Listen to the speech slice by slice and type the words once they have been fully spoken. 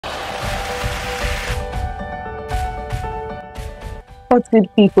What's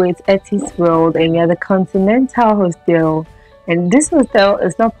good, people? It's Etty's World, and we are the Continental Hostel. And this hostel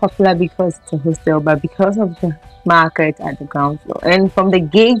is not popular because it's a hostel, but because of the market at the ground floor. And from the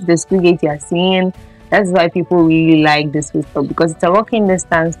gate, the school gate you are seeing, that's why people really like this hostel, because it's a walking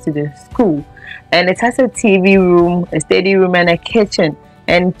distance to the school. And it has a TV room, a study room, and a kitchen.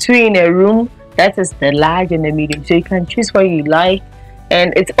 And two in a room, that is the large and the medium. So you can choose what you like.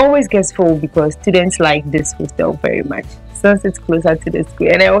 And it always gets full because students like this hostel very much, since it's closer to the school.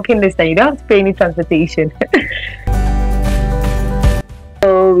 And I walk in this time, you don't have to pay any transportation.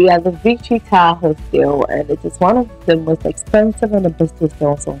 So we are the Victory Tower Hostel, and it is one of the most expensive and the best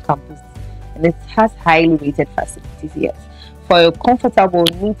hostels on campus. And it has highly rated facilities, yes. For a comfortable,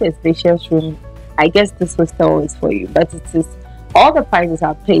 neat and spacious room, I guess this hostel is for you. But it is, all the prices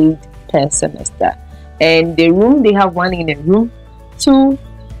are paid per semester. And the room, they have one in a room, 2,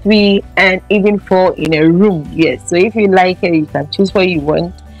 3, and even 4 in a room. Yes, so if you like it, you can choose what you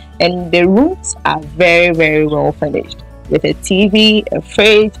want. And the rooms are very well furnished with a TV, a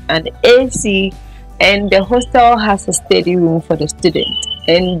fridge, and AC. And the hostel has a study room for the student,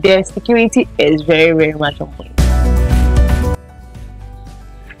 and their security is very much on point.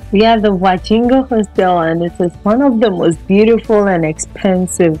 We are the Wagyingo Hostel, and it is one of the most beautiful and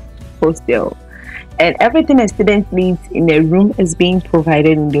expensive hostels. And everything a student needs in a room is being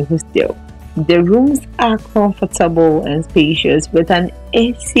provided in the hostel. The rooms are comfortable and spacious with an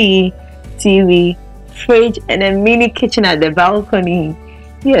AC, TV, fridge, and a mini kitchen at the balcony.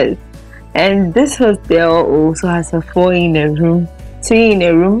 Yes, and this hostel also has a 4 in a room, 2 in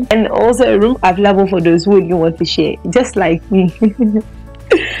a room, and also a room available for those who you want to share, just like me.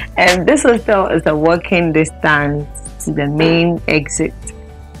 And this hostel is a walking distance to the main exit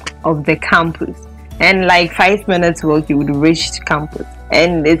of the campus. And like 5 minutes walk, you would reach campus.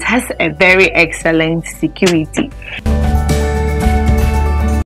 And it has a very excellent security.